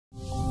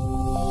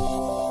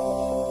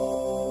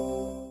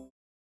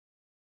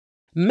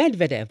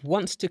Medvedev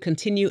wants to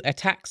continue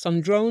attacks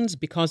on drones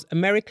because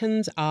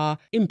Americans are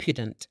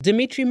impudent.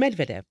 Dmitry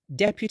Medvedev,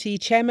 deputy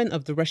chairman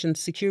of the Russian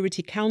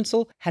Security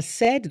Council, has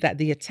said that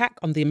the attack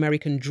on the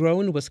American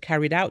drone was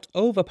carried out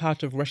over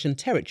part of Russian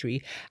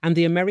territory and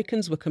the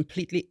Americans were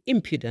completely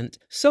impudent,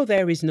 so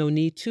there is no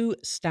need to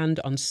stand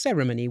on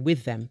ceremony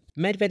with them.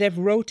 Medvedev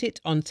wrote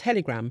it on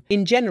Telegram.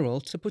 In general,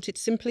 to put it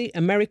simply,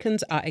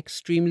 Americans are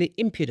extremely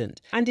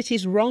impudent, and it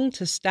is wrong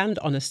to stand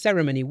on a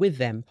ceremony with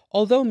them,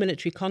 although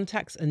military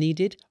contacts are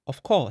needed,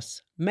 of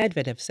course,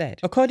 Medvedev said.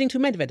 According to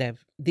Medvedev,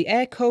 the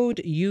air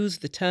code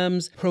used the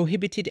terms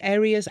prohibited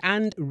areas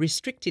and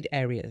restricted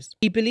areas.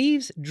 He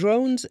believes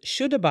drones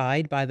should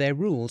abide by their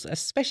rules,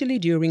 especially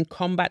during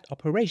combat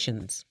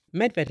operations.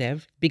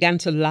 Medvedev began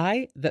to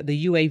lie that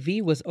the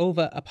UAV was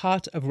over a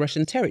part of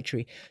Russian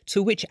territory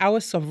to which our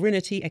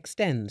sovereignty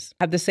extends.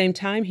 At the same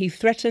time, he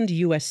threatened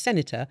US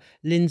Senator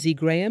Lindsey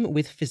Graham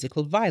with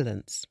physical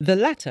violence. The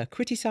latter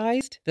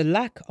criticized the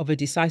lack of a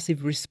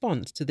decisive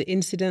response to the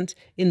incident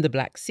in the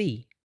Black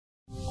Sea.